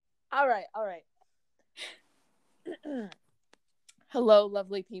All right, all right. Hello,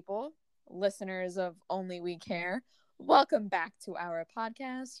 lovely people, listeners of Only We Care. Welcome back to our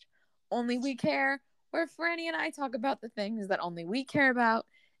podcast, Only We Care, where Franny and I talk about the things that only we care about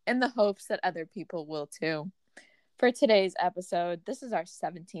in the hopes that other people will too. For today's episode, this is our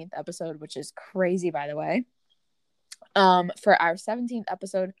 17th episode, which is crazy, by the way. For our 17th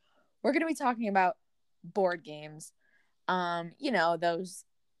episode, we're going to be talking about board games. Those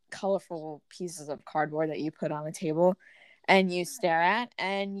colorful pieces of cardboard that you put on a table and you stare at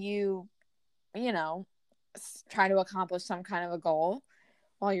and you know, try to accomplish some kind of a goal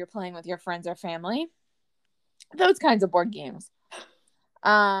while you're playing with your friends or family. Those kinds of board games.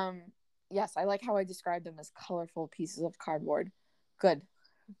 Yes, I like how I described them as colorful pieces of cardboard.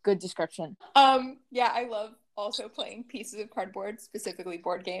 Good description. Yeah, I love also playing pieces of cardboard, specifically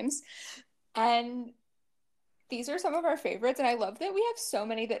board games. And these are some of our favorites, and I love that we have so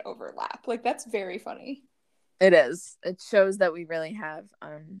many that overlap. Like, that's very funny. It is. It shows that we really have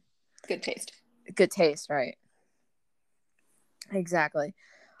good taste. Good taste, right? Exactly.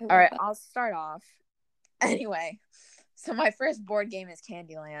 All right, I'll start off. Anyway, so my first board game is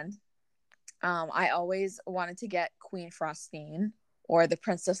Candyland. I always wanted to get Queen Frostine or the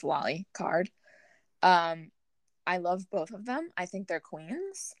Princess Lolly card. I love both of them. I think they're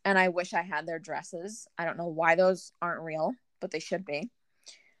queens, and I wish I had their dresses. I don't know why those aren't real, but they should be.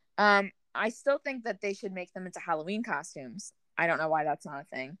 I still think that they should make them into Halloween costumes. I don't know why that's not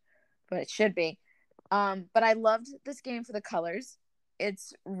a thing, but it should be. But I loved this game for the colors.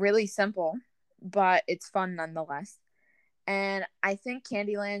 It's really simple, but it's fun nonetheless. And I think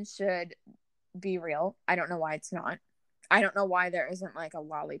Candyland should be real. I don't know why it's not. I don't know why there isn't like a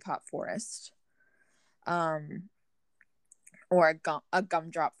lollipop forest. Or a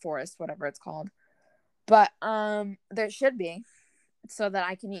gumdrop forest, whatever it's called. But there should be, so that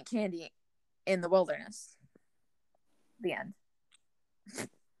I can eat candy in the wilderness. The end.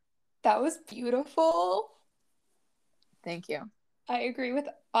 That was beautiful. Thank you. I agree with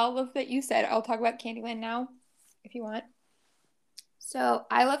all of that you said. I'll talk about Candyland now, if you want. So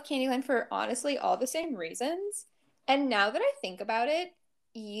I love Candyland for honestly all the same reasons. And now that I think about it,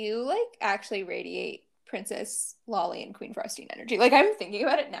 you like actually radiate Princess Lolly and Queen Frostine energy. Like, I'm thinking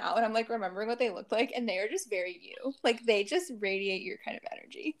about it now and I'm like remembering what they looked like, and they are just very you. Like, they just radiate your kind of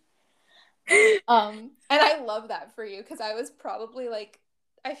energy. And I love that for you, because I was probably like,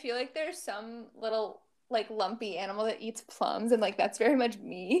 I feel like there's some little like lumpy animal that eats plums, and like that's very much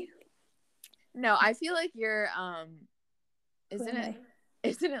me. No, I feel like you're isn't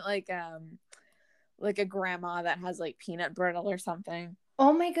it like a grandma that has like peanut brittle or something?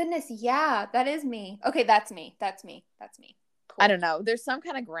 Oh my goodness, yeah, that is me. Okay, that's me. Cool. I don't know. There's some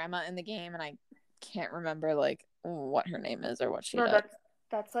kind of grandma in the game, and I can't remember like what her name is or what she does.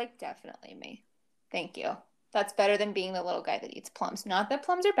 That's like definitely me. Thank you. That's better than being the little guy that eats plums. Not that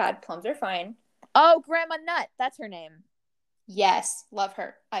plums are bad. Plums are fine. Oh, Grandma Nut. That's her name. Yes, love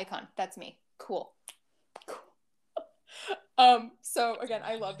her. Icon. That's me. Cool. So again,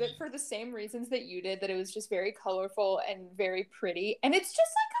 I loved it for the same reasons that you did, that it was just very colorful and very pretty. And it's just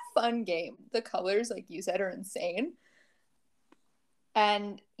like a fun game. The colors, like you said, are insane.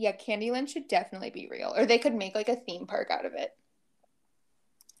 And yeah, Candyland should definitely be real. Or they could make like a theme park out of it.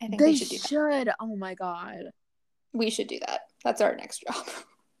 I think they should do that. Oh my god. We should do that. That's our next job.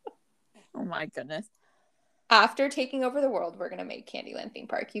 Oh my goodness. After taking over the world, we're going to make Candyland theme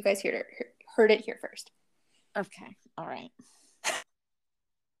park. You guys heard it here first. Okay. All right.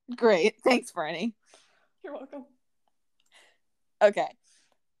 Great. Thanks, Franny. You're welcome. Okay.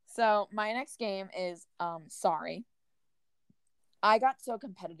 So my next game is Sorry. I got so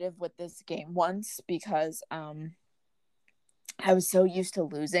competitive with this game once because I was so used to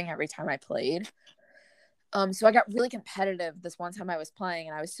losing every time I played. So I got really competitive this one time I was playing,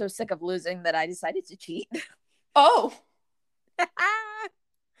 and I was so sick of losing that I decided to cheat. Oh.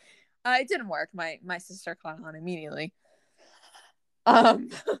 It didn't work. My sister caught on immediately.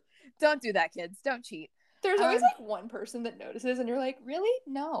 Don't do that, kids. Don't cheat. There's always like one person that notices, and you're like, really?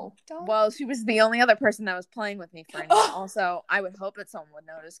 No, don't. Well, she was the only other person that was playing with me, Franny. Also, I would hope that someone would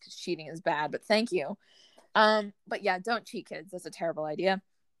notice, because cheating is bad, but thank you. But yeah, don't cheat, kids. That's a terrible idea.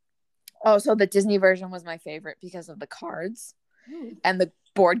 Oh, so the Disney version was my favorite because of the cards and the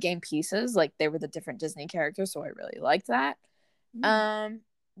board game pieces. Like, they were the different Disney characters, so I really liked that.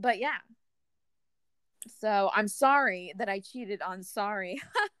 But yeah. So I'm sorry that I cheated on Sorry.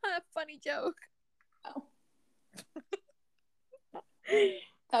 Funny joke. Oh.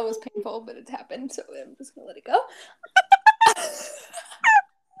 That was painful, but it's happened, so I'm just gonna let it go.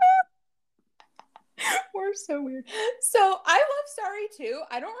 We're You're so weird. So I love Sorry too.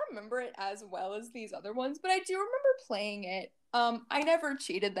 I don't remember it as well as these other ones, but I do remember playing it. I never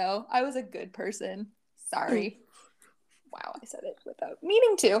cheated though. I was a good person. Sorry. Wow, I said it without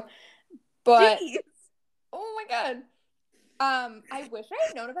meaning to. But Jeez. oh my god. I wish I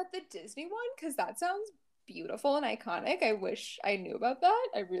had known about the Disney one because that sounds beautiful and iconic. I wish I knew about that.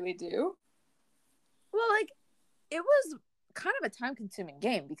 I really do. Well, like, it was kind of a time-consuming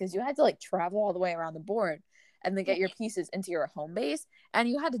game because you had to like travel all the way around the board and then get your pieces into your home base, and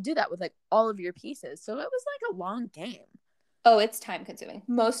you had to do that with like all of your pieces. So it was like a long game. Oh, it's time consuming.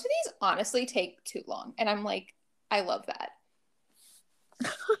 Most of these honestly take too long, and I'm like, I love that.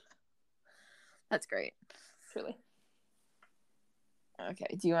 That's great. Truly.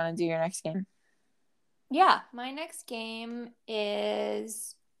 Okay, do you want to do your next game? Yeah, my next game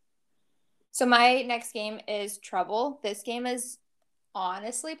is Trouble. This game is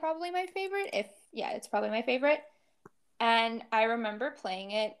honestly probably my favorite. It's probably my favorite. And I remember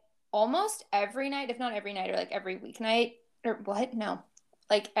playing it almost every night, if not every night, or like every weeknight. Or what? No.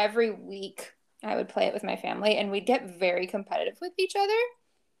 Like every week I would play it with my family, and we'd get very competitive with each other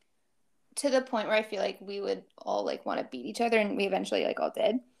to the point where I feel like we would all like want to beat each other, and we eventually like all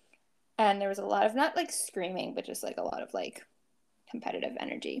did. And there was a lot of not like screaming, but just like a lot of like competitive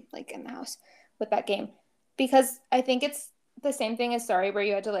energy like in the house with that game, because I think it's the same thing as Sorry, where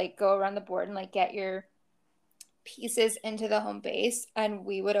you had to like go around the board and like get your pieces into the home base, and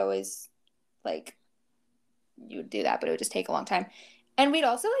we would always like you would do that, but it would just take a long time. And we'd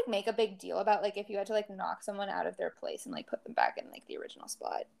also like make a big deal about like if you had to like knock someone out of their place and like put them back in like the original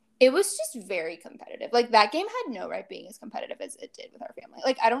spot. It was just very competitive. Like that game had no right being as competitive as it did with our family.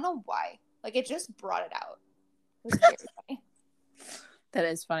 Like I don't know why. Like it just brought it out. It was very funny. That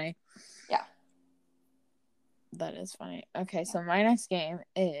is funny. Yeah. That is funny. Okay, so my next game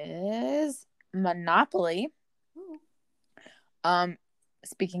is Monopoly. Ooh.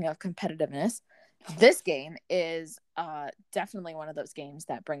 Speaking of competitiveness, this game is definitely one of those games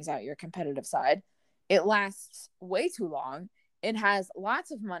that brings out your competitive side. It lasts way too long. It has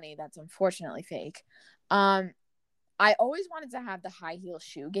lots of money that's unfortunately fake. I always wanted to have the high heel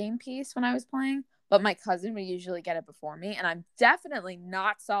shoe game piece when I was playing, but my cousin would usually get it before me, and I'm definitely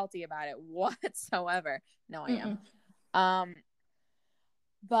not salty about it whatsoever. No, I am.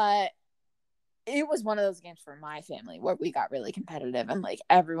 But it was one of those games for my family where we got really competitive, and like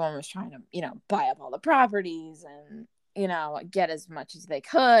everyone was trying to, buy up all the properties and, get as much as they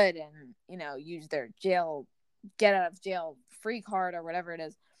could and, use their get out of jail free card or whatever it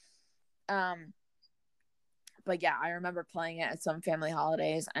is. But yeah, I remember playing it at some family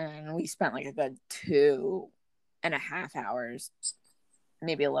holidays, and we spent like a good 2.5 hours,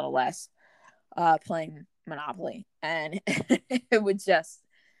 maybe a little less, playing Monopoly, and it would just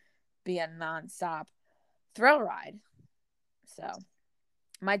be a nonstop thrill ride. So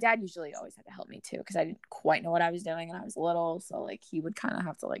my dad usually always had to help me too, because I didn't quite know what I was doing and I was little, so like he would kind of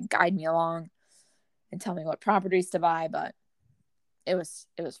have to like guide me along and tell me what properties to buy, but it was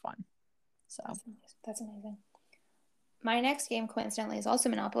fun. So That's amazing. My next game, coincidentally, is also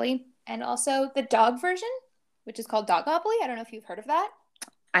Monopoly, and also the dog version, which is called Dogopoly. I don't know if you've heard of that.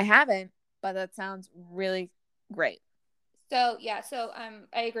 I haven't, but that sounds really great. So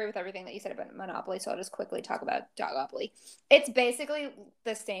I agree with everything that you said about Monopoly, so I'll just quickly talk about Dogopoly. It's basically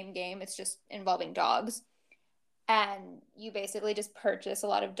the same game, it's just involving dogs. And you basically just purchase a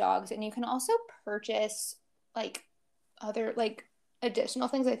lot of dogs, and you can also purchase like other like additional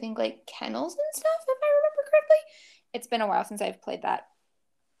things, I think like kennels and stuff, if I remember correctly. It's been a while since I've played that.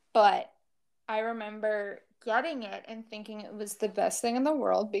 But I remember getting it and thinking it was the best thing in the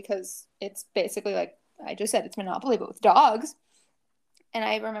world because it's basically like I just said, it's Monopoly, but with dogs. And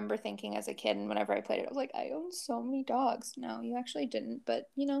I remember thinking as a kid, and whenever I played it, I was like, I own so many dogs. No, you actually didn't, but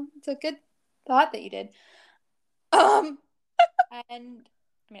it's a good thought that you did. And I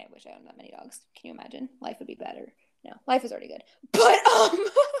mean, I wish I owned that many dogs. Can you imagine? Life would be better. No, life is already good. But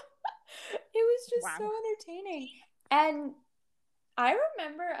it was just so entertaining. And I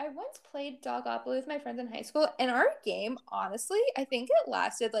remember I once played Dogopoly with my friends in high school, and our game, honestly, I think it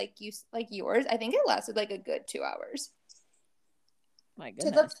lasted like yours. I think it lasted like a good 2 hours. My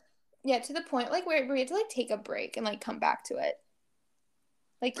goodness. To the point like where we had to like take a break and like come back to it.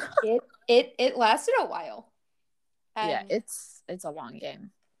 Like it lasted a while. And, yeah, it's a long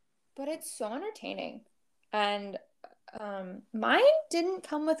game. But it's so entertaining. And mine didn't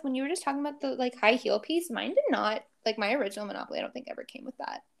come with, when you were just talking about the like high heel piece, mine did not. Like my original Monopoly, I don't think ever came with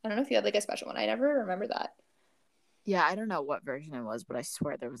that. I don't know if you had like a special one. I never remember that. Yeah, I don't know what version it was, but I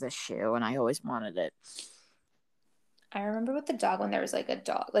swear there was a shoe and I always wanted it. I remember with the dog when there was like a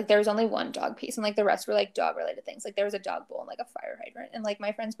dog, like there was only one dog piece and like the rest were like dog related things. Like there was a dog bowl and like a fire hydrant. And like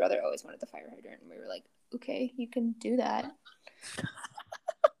my friend's brother always wanted the fire hydrant. And we were like, okay, you can do that.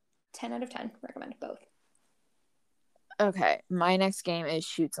 10 out of 10. Recommend both. Okay, my next game is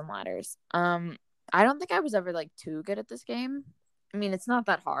Chutes and Ladders. I don't think I was ever like too good at this game. I mean, it's not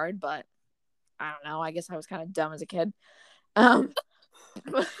that hard, but I don't know. I guess I was kind of dumb as a kid. Um,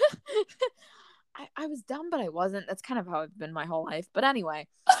 I was dumb, but I wasn't. That's kind of how I've been my whole life. But anyway,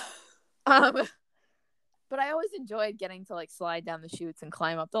 um, but I always enjoyed getting to like slide down the chutes and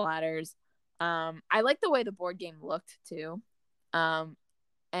climb up the ladders. I like the way the board game looked too.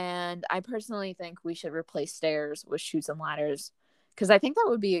 And I personally think we should replace stairs with chutes and ladders because I think that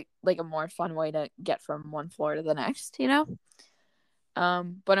would be like a more fun way to get from one floor to the next, you know?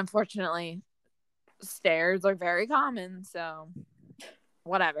 But unfortunately, stairs are very common, so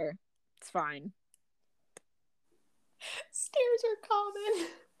whatever. It's fine. Stairs are common.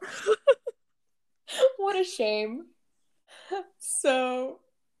 What a shame. So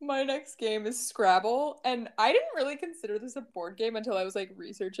my next game is Scrabble, and I didn't really consider this a board game until I was like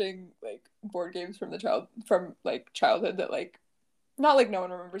researching like board games from childhood that like not like no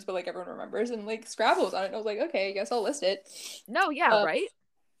one remembers, but like everyone remembers, and like Scrabble's on it. And I was like, okay, I guess I'll list it. No, yeah, right?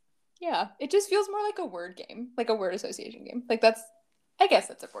 Yeah, it just feels more like a word game, like a word association game. Like I guess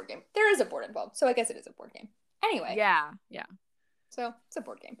that's a board game. There is a board involved, so I guess it is a board game. Anyway. Yeah. So it's a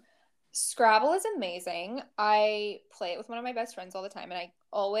board game. Scrabble is amazing. I play it with one of my best friends all the time, and I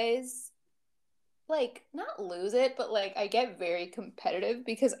always like not lose it, but like I get very competitive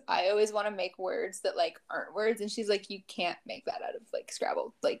because I always want to make words that like aren't words, and she's like, you can't make that out of like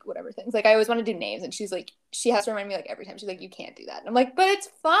Scrabble, like whatever things. Like I always want to do names, and she's like, she has to remind me like every time. She's like, you can't do that, and I'm like, but it's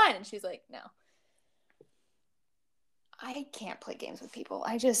fun, and she's like, no, I can't play games with people.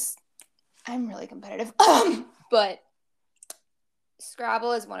 I'm really competitive, but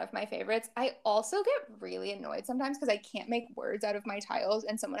Scrabble is one of my favorites. I also get really annoyed sometimes because I can't make words out of my tiles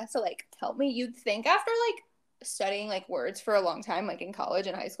and someone has to like help me. You'd think after like studying like words for a long time, like in college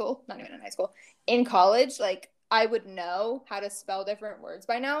and high school, not even in high school, in college, like I would know how to spell different words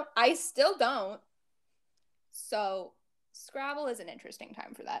by now. I still don't. So Scrabble is an interesting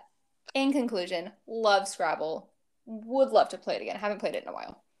time for that. In conclusion, love Scrabble. Would love to play it again. Haven't played it in a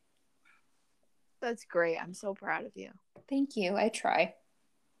while. That's great. I'm so proud of you. Thank you. I try.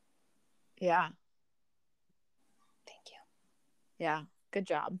 Yeah. Thank you. Yeah. Good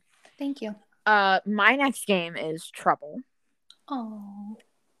job. Thank you. My next game is Trouble. Oh.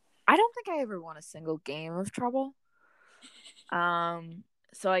 I don't think I ever won a single game of Trouble.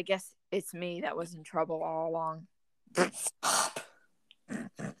 So I guess it's me that was in trouble all along. Stop.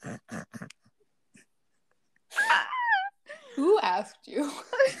 Who asked you?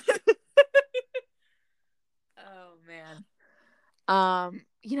 Oh man.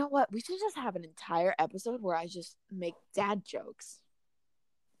 You know what? We should just have an entire episode where I just make dad jokes.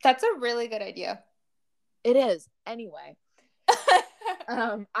 That's a really good idea. It is. Anyway.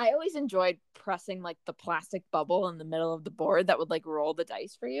 I always enjoyed pressing like the plastic bubble in the middle of the board that would like roll the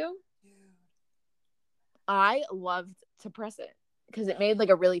dice for you. I loved to press it because it made like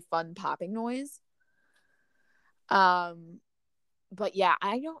a really fun popping noise. But yeah,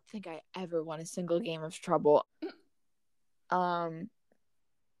 I don't think I ever won a single game of Trouble.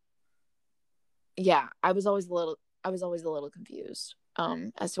 Yeah, I was always a little confused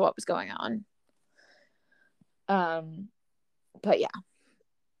as to what was going on. But yeah,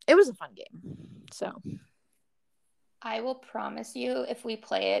 it was a fun game. So I will promise you, if we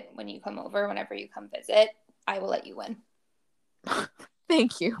play it when you come over, whenever you come visit, I will let you win.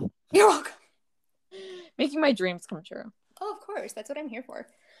 Thank you. You're welcome. Making my dreams come true. Oh, of course. That's what I'm here for.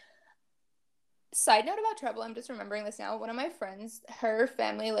 Side note about Trouble, I'm just remembering this now. One of my friends, her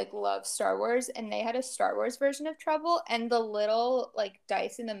family like loves Star Wars, and they had a Star Wars version of Trouble, and the little like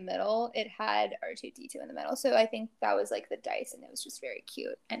dice in the middle, it had R2D2 in the middle. So I think that was like the dice, and it was just very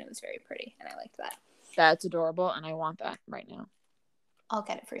cute, and it was very pretty, and I liked that. That's adorable, and I want that right now. I'll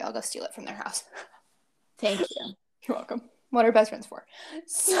get it for you. I'll go steal it from their house. Thank you. You're welcome. What are best friends for?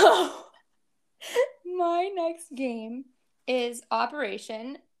 So my next game is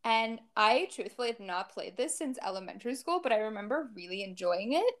Operation. And I truthfully have not played this since elementary school, but I remember really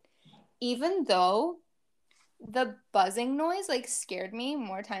enjoying it, even though the buzzing noise like scared me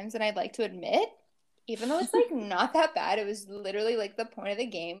more times than I'd like to admit. Even though it's like not that bad, it was literally like the point of the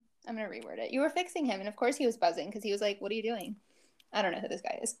game. I'm gonna reword it. You were fixing him, and of course he was buzzing because he was like, "What are you doing?" I don't know who this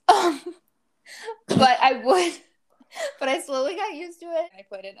guy is, but I slowly got used to it. I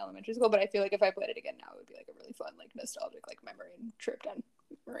played it in elementary school, but I feel like if I played it again now, it would be like a really fun, like nostalgic, like memory and trip down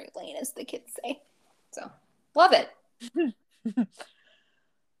memory lane, as the kids say. So, love it.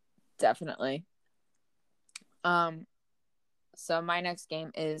 Definitely. So my next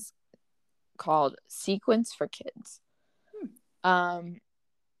game is called Sequence for Kids.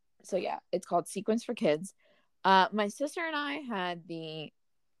 So yeah, it's called Sequence for Kids. My sister and I had the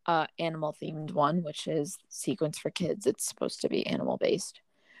animal themed one, which is Sequence for Kids. It's supposed to be animal based.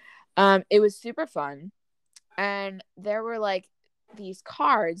 It was super fun, and there were like these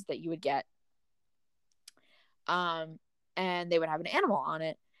cards that you would get, and they would have an animal on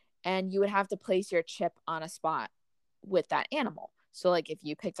it, and you would have to place your chip on a spot with that animal. So like if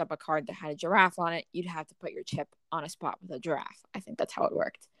you picked up a card that had a giraffe on it, you'd have to put your chip on a spot with a giraffe. I think that's how it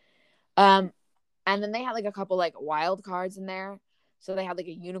worked. And then they had like a couple like wild cards in there. So they had like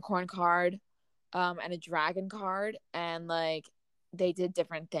a unicorn card, and a dragon card, and like they did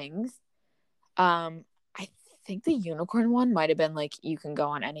different things. I think the unicorn one might have been like you can go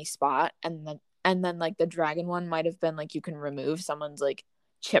on any spot, and then like the dragon one might have been like you can remove someone's like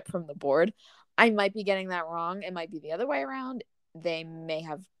chip from the board. I might be getting that wrong. It might be the other way around. They may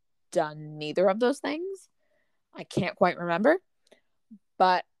have done neither of those things. I can't quite remember.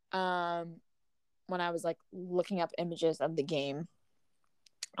 But when I was like looking up images of the game,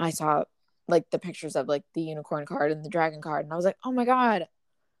 I saw like the pictures of like the unicorn card and the dragon card, and I was like, oh my god,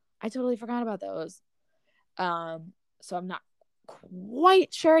 I totally forgot about those. So I'm not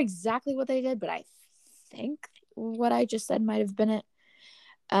quite sure exactly what they did, but I think what I just said might have been it.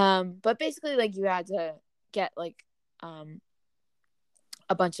 But basically, like you had to get like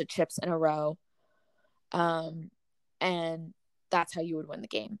a bunch of chips in a row, and that's how you would win the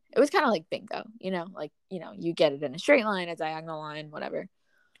game. It was kind of like bingo, like you get it in a straight line, a diagonal line, whatever,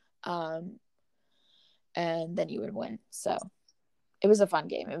 and then you would win. So it was a fun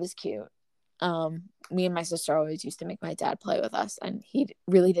game. It was cute. Me and my sister always used to make my dad play with us, and he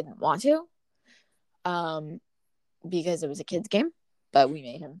really didn't want to, because it was a kid's game, but we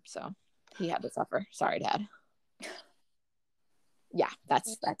made him, so he had to suffer. Sorry, Dad. Yeah,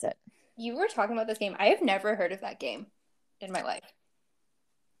 that's it. You were talking about this game. I have never heard of that game in my life.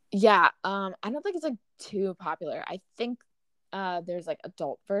 Yeah, I don't think it's like too popular. I think there's like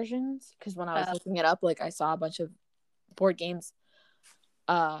adult versions, because when I was looking it up, like I saw a bunch of board games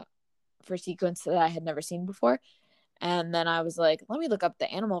for Sequence that I had never seen before. And then I was like, let me look up the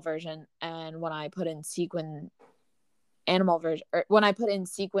animal version. And when I put in Sequence animal version, or when I put in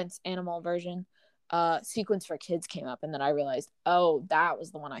Sequence animal version, Sequence for Kids came up, and then I realized, oh, that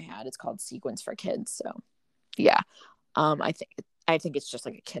was the one I had. It's called Sequence for Kids. So yeah, I think it's just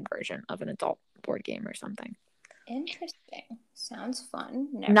like a kid version of an adult board game or something. Interesting. Sounds fun.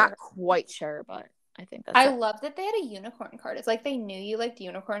 Not quite sure, but I think that's I love that they had a unicorn card. It's like they knew you liked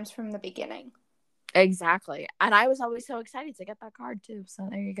unicorns from the beginning. Exactly. And I was always so excited to get that card too. So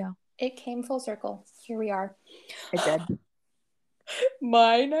there you go. It came full circle. Here we are. It did.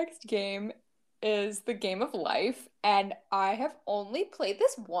 My next game is the Game of Life, and I have only played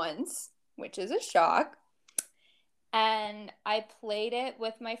this once, which is a shock. And I played it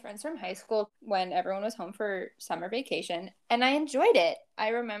with my friends from high school when everyone was home for summer vacation, and I enjoyed it. I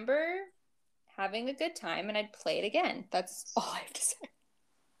remember having a good time, and I'd play it again. That's all I have to say.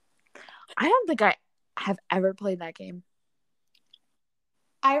 I don't think I have ever played that game.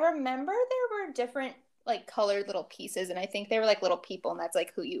 I remember there were different like colored little pieces, and I think they were like little people, and that's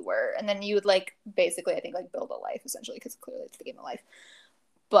like who you were. And then you would like basically, I think, like build a life essentially, because clearly it's the Game of Life.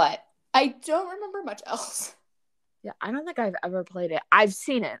 But I don't remember much else. Yeah, I don't think I've ever played it. I've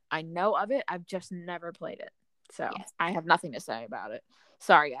seen it. I know of it. I've just never played it. So yes. I have nothing to say about it.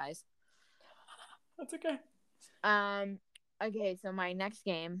 Sorry, guys. That's okay. Okay, so my next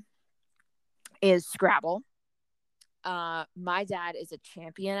game is Scrabble. My dad is a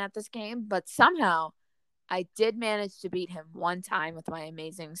champion at this game, but somehow I did manage to beat him one time with my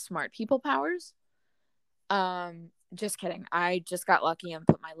amazing smart people powers. Just kidding. I just got lucky and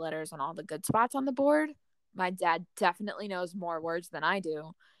put my letters on all the good spots on the board. My dad definitely knows more words than I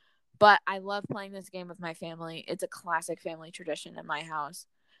do, but I love playing this game with my family. It's a classic family tradition in my house.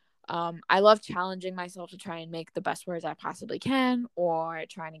 I love challenging myself to try and make the best words I possibly can, or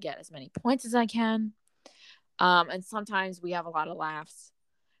trying to get as many points as I can. And sometimes we have a lot of laughs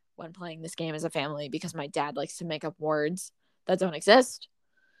when playing this game as a family, because my dad likes to make up words that don't exist.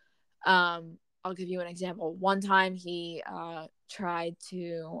 I'll give you an example. One time he tried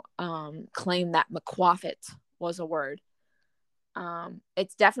to claim that McQuaffit was a word.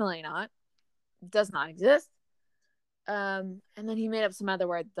 It's definitely not. It does not exist. And then he made up some other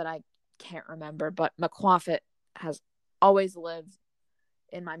word that I can't remember, but McQuaffit has always lived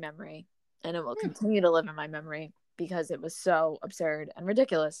in my memory, and it will continue to live in my memory because it was so absurd and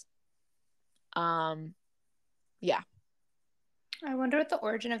ridiculous. Yeah. I wonder what the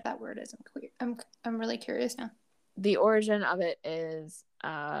origin of that word is. I'm really curious now. The origin of it is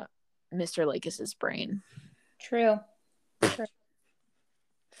Mr. Lakis's brain. True.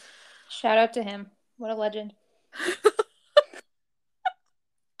 Shout out to him. What a legend.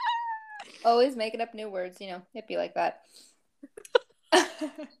 Always making up new words, it'd be like that.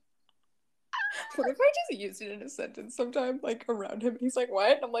 What if I just used it in a sentence sometime, like around him? He's like,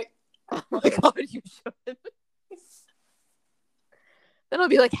 "What?" And I'm like, "Oh my god, you should." Then I'll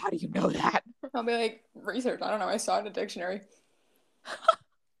be like, "How do you know that?" I'll be like, "Research. I don't know. I saw it in a dictionary."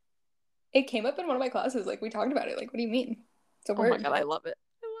 It came up in one of my classes. Like, we talked about it. Like, what do you mean? It's a word. Oh my god, I love it.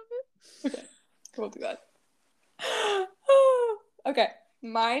 Okay, we'll do that. Okay,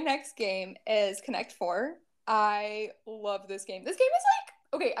 my next game is Connect 4. I love this game. This game is like,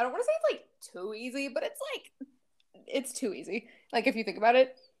 okay, I don't want to say it's like too easy, but it's too easy. Like, if you think about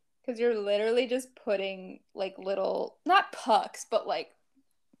it, because you're literally just putting like little, not pucks, but like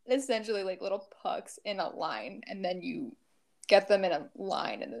essentially like little pucks in a line, and then you get them in a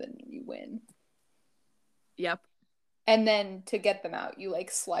line, and then you win. Yep. And then to get them out, you like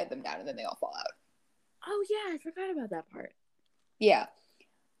slide them down, and then they all fall out. Oh yeah, I forgot about that part. Yeah.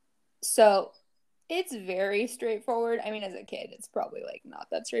 So it's very straightforward. I mean, as a kid, it's probably like not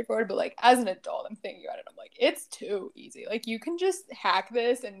that straightforward, but like as an adult, I'm thinking about it. I'm like, it's too easy. Like you can just hack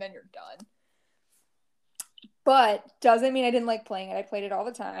this and then you're done. But doesn't mean I didn't like playing it. I played it all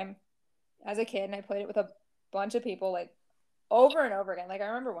the time as a kid, and I played it with a bunch of people like over and over again. Like I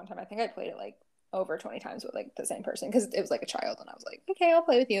remember one time, I think I played it like over 20 times with like the same person because it was like a child, and I was like, okay, I'll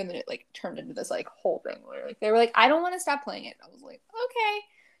play with you. And then it like turned into this like whole thing where like they were like, I don't want to stop playing it. And I was like, okay.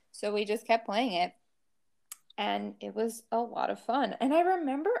 So we just kept playing it. And it was a lot of fun. And I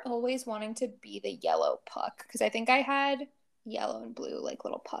remember always wanting to be the yellow puck because I think I had yellow and blue like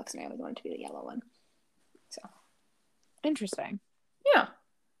little pucks, and I always wanted to be the yellow one. So Interesting. yeah.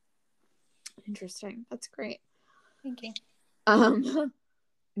 Interesting. That's great. Thank you.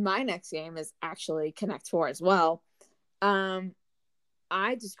 My next game is actually Connect 4 as well.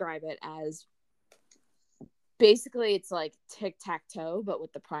 I describe it as basically it's like tic-tac-toe, but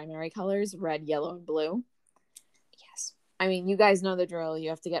with the primary colors, red, yellow, and blue. Yes. I mean, you guys know the drill. You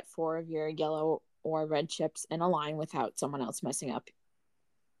have to get 4 of your yellow or red chips in a line without someone else messing up,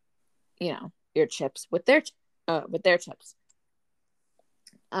 your chips with their chips.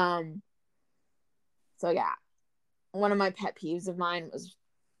 So yeah, one of my pet peeves of mine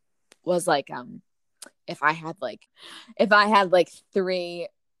was like if I had like 3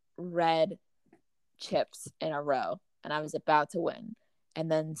 red chips in a row and I was about to win, and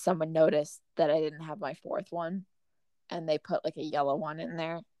then someone noticed that I didn't have my 4th one, and they put like a yellow one in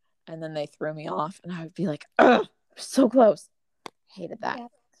there, and then they threw me off, and I would be like, ugh, so close. Hated that. Yeah.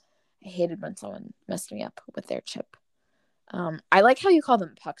 I hated when someone messed me up with their chip. I like how you call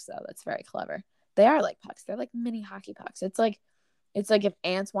them pucks though. That's very clever. They are like pucks. They're like mini hockey pucks. It's like if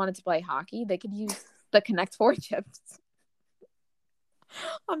ants wanted to play hockey, they could use the Connect 4 chips.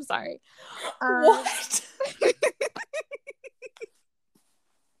 I'm sorry. What?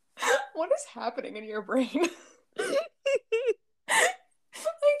 What is happening in your brain? Like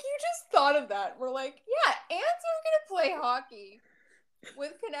you just thought of that. We're like, yeah, ants are gonna play hockey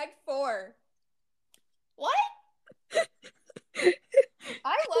with Connect 4. What?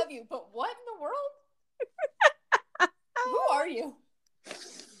 I love you, but what in the world? Who are you?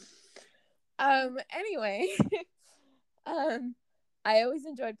 Anyway, I always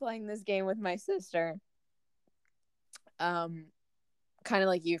enjoyed playing this game with my sister. Kind of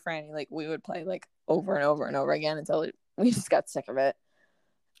like you, Franny. Like we would play like over and over and over again until we just got sick of it.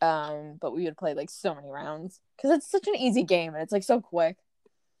 But we would play like so many rounds because it's such an easy game and it's like so quick.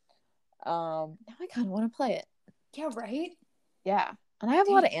 Now I kind of want to play it. Yeah, right? Yeah. And I have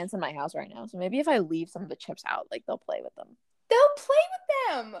a lot of ants in my house right now, so maybe if I leave some of the chips out, like they'll play with them. They'll play with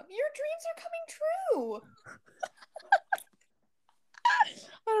them. Your dreams are coming true.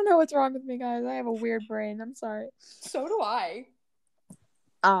 I don't know what's wrong with me, guys. I have a weird brain. I'm sorry. So do I.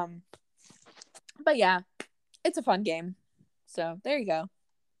 But yeah, it's a fun game. So there you go.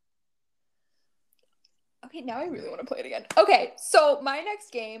 Okay, now I really want to play it again. Okay, so my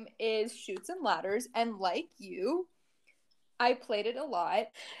next game is Chutes and Ladders, and like you, I played it a lot.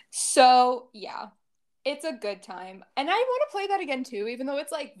 So yeah, it's a good time. And I want to play that again too, even though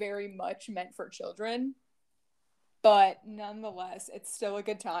it's like very much meant for children. But nonetheless, it's still a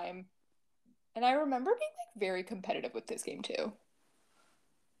good time. And I remember being like very competitive with this game too.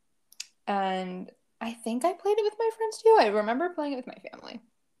 And I think I played it with my friends too. I remember playing it with my family.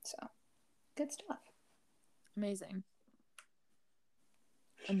 So, good stuff. Amazing.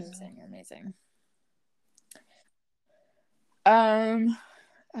 Amazing. Um,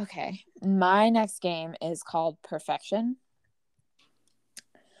 okay. My next game is called Perfection.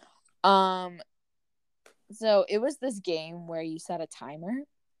 Um, so it was this game where you set a timer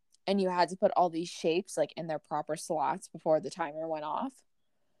and you had to put all these shapes like in their proper slots before the timer went off.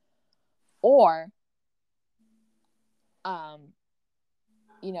 Or um,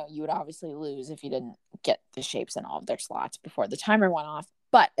 you would obviously lose if you didn't get the shapes in all of their slots before the timer went off.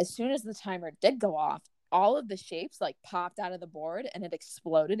 But as soon as the timer did go off, all of the shapes like popped out of the board and it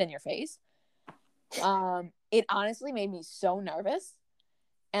exploded in your face. It honestly made me so nervous.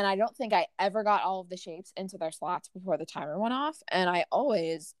 And I don't think I ever got all of the shapes into their slots before the timer went off. And I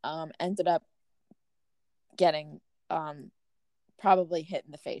always ended up getting probably hit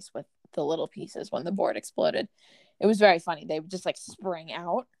in the face with the little pieces when the board exploded. It was very funny. They would just like spring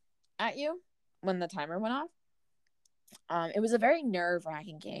out at you when the timer went off. It was a very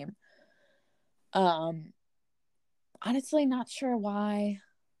nerve-wracking game. Honestly, not sure why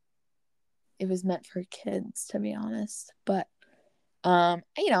it was meant for kids, to be honest. But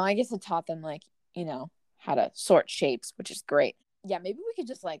I guess it taught them like, how to sort shapes, which is great. Yeah, maybe we could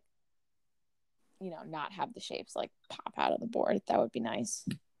just like, not have the shapes like pop out of the board. That would be nice.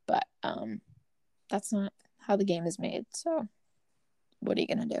 But that's not how the game is made. So what are you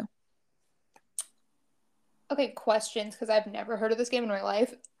gonna do? Okay, questions, because I've never heard of this game in my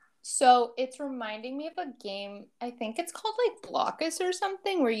life. So it's reminding me of a game, I think it's called like Blockus or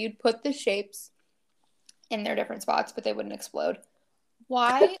something, where you'd put the shapes in their different spots, but they wouldn't explode.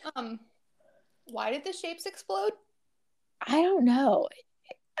 Why did the shapes explode? I don't know.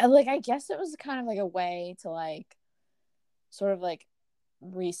 I guess it was kind of like a way to like sort of like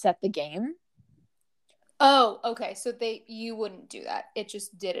reset the game. Oh, okay. So you wouldn't do that. It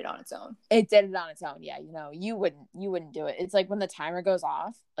just did it on its own. It did it on its own. Yeah, you wouldn't do it. It's like when the timer goes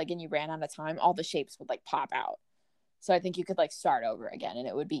off, like, and you ran out of time, all the shapes would like pop out. So I think you could like start over again and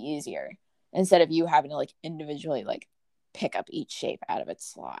it would be easier instead of you having to like individually like pick up each shape out of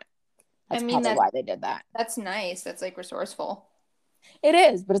its slot. That's probably why they did that. That's nice. That's like resourceful. It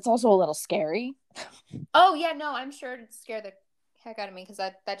is, but it's also a little scary. Oh yeah, no, I'm sure it'd scare the heck out of me because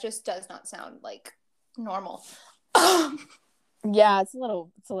that just does not sound like normal. Yeah, it's a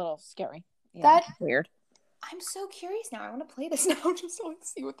little scary. Yeah, That weird. I'm so curious now. I want to play this now just to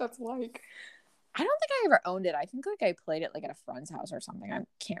see what that's like. I don't think I ever owned it. I think like I played it like at a friend's house or something. I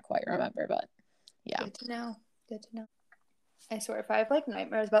can't quite remember, but yeah. Good to know. Good to know. I swear, if I have like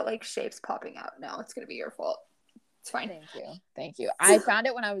nightmares about like shapes popping out now, it's gonna be your fault. It's fine. Thank you. I found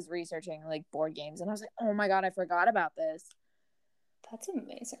it when I was researching like board games, and I was like, oh my god, I forgot about this. That's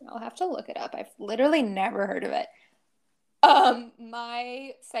amazing. I'll have to look it up. I've literally never heard of it.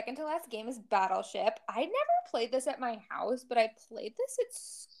 My second to last game is Battleship. I never played this at my house, but I played this at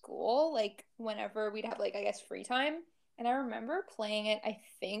school, like whenever we'd have like I guess free time. And I remember playing it, I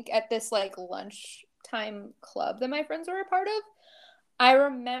think, at this like lunchtime club that my friends were a part of. I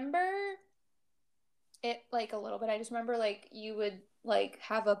remember it like a little bit. I just remember like you would like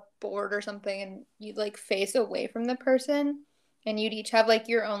have a board or something and you'd like face away from the person and you'd each have like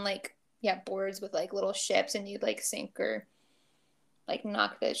your own like boards with like little ships and you'd like sink or like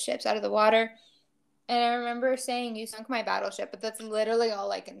knock the ships out of the water. And I remember saying you sunk my battleship, but that's literally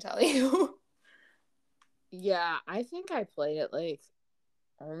all I can tell you. Yeah, I think I played it like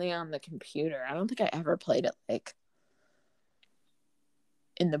only on the computer. I don't think I ever played it like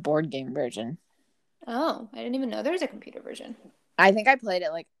in the board game version. Oh, I didn't even know there was a computer version. I think I played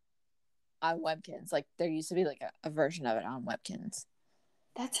it like on Webkinz. Like there used to be like a version of it on Webkinz.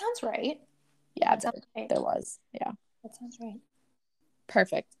 That sounds right. Yeah, there was. Yeah. That sounds right.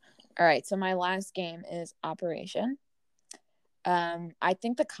 Perfect. All right, so my last game is Operation. I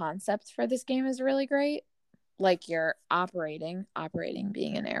think the concept for this game is really great. Like you're operating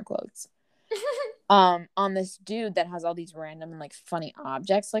being in air quotes. On this dude that has all these random like funny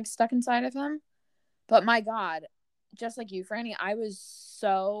objects like stuck inside of him. But my God, just like you, Franny, I was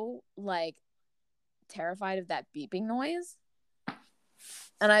so like terrified of that beeping noise.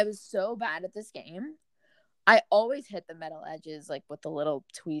 And I was so bad at this game. I always hit the metal edges like with the little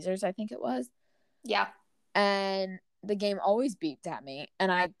tweezers, I think it was. Yeah. And the game always beeped at me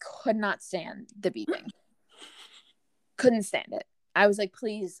and I could not stand the beeping. Couldn't stand it. I was like,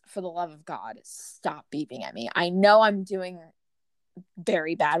 please, for the love of God, stop beeping at me. I know I'm doing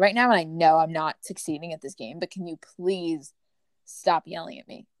very bad right now and I know I'm not succeeding at this game, but can you please stop yelling at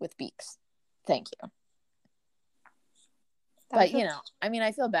me with beeps? Thank you. But I mean,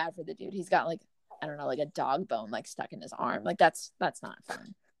 I feel bad for the dude. He's got like, I don't know, like a dog bone like stuck in his arm. Like that's not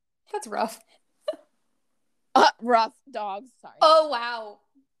fun. That's rough. Rough dogs. Sorry. Oh wow.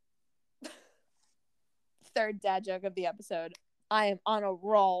 third dad joke of the episode. I am on a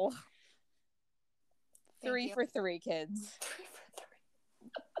roll. Thank 3 you. for 3, kids. 3 for 3.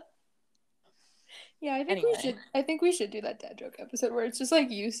 Yeah, I think Anyway. we should. I think we should do that dad joke episode where it's just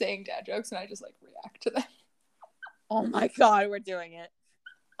like you saying dad jokes and I just like react to them. Oh my god, we're doing it.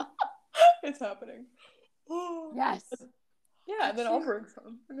 It's happening. Yes. Yeah, and then I'll bring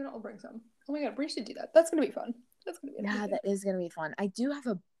some. Oh my god, we should do that. That's gonna be fun. That's gonna be Yeah, amazing. that is gonna be fun. I do have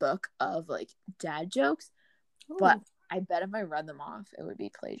a book of like dad jokes, Ooh. but I bet if I read them off, it would be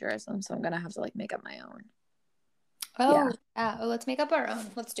plagiarism. So I'm gonna have to like make up my own. Oh, yeah. Oh, let's make up our own.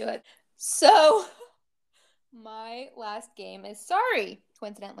 Let's do it. So, my last game is Sorry,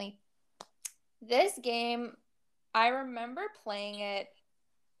 coincidentally. This game, I remember playing it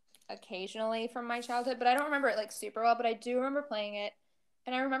occasionally from my childhood, but I don't remember it like super well, but I do remember playing it.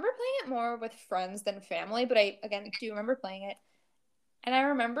 And I remember playing it more with friends than family, but I, again, do remember playing it. And I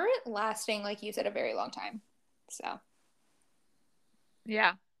remember it lasting, like you said, a very long time. So.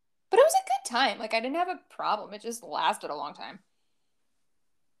 Yeah. But it was a good time. Like, I didn't have a problem. It just lasted a long time.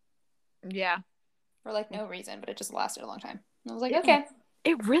 Yeah. For, like, no reason, but it just lasted a long time. And I was like, okay.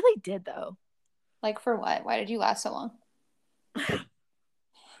 It really did, though. Like, for what? Why did you last so long?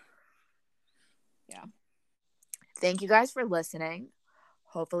 Yeah. Thank you guys for listening.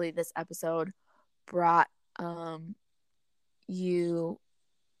 Hopefully this episode brought you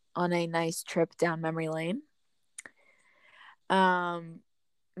on a nice trip down memory lane.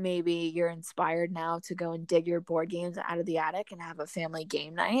 Maybe you're inspired now to go and dig your board games out of the attic and have a family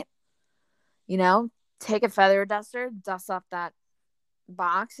game night. You know, take a feather duster, dust off that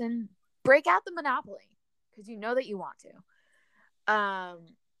box, and break out the Monopoly because you know that you want to.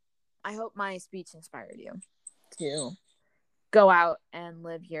 I hope my speech inspired you to go out and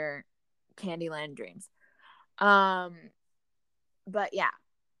live your Candyland dreams. But yeah,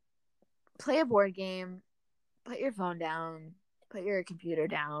 play a board game, put your phone down, put your computer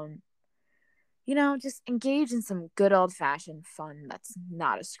down. You know, just engage in some good old-fashioned fun that's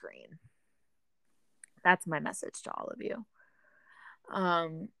not a screen. That's my message to all of you.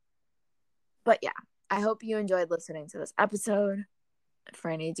 But yeah, I hope you enjoyed listening to this episode.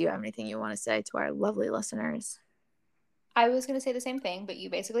 Franny, do you have anything you want to say to our lovely listeners? I was going to say the same thing, but you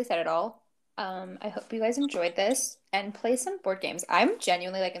basically said it all. I hope you guys enjoyed this and play some board games. I'm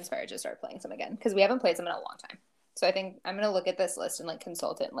genuinely like inspired to start playing some again because we haven't played some in a long time. So I think I'm going to look at this list and like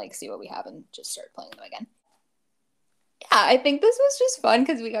consult it and like see what we have and just start playing them again. Yeah, I think this was just fun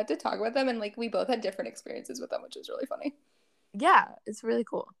because we got to talk about them and like we both had different experiences with them, which was really funny. Yeah, it's really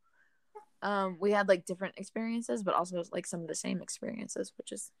cool. We had like different experiences, but also like some of the same experiences,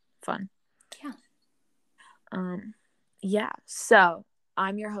 which is fun. Yeah. Yeah. So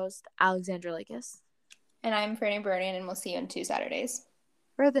I'm your host, Alexandra Lakis. And I'm Franny Burnian, and we'll see you in 2 Saturdays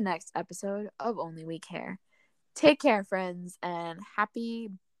for the next episode of Only We Care. Take care, friends, and happy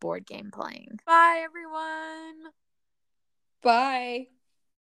board game playing. Bye, everyone. Bye.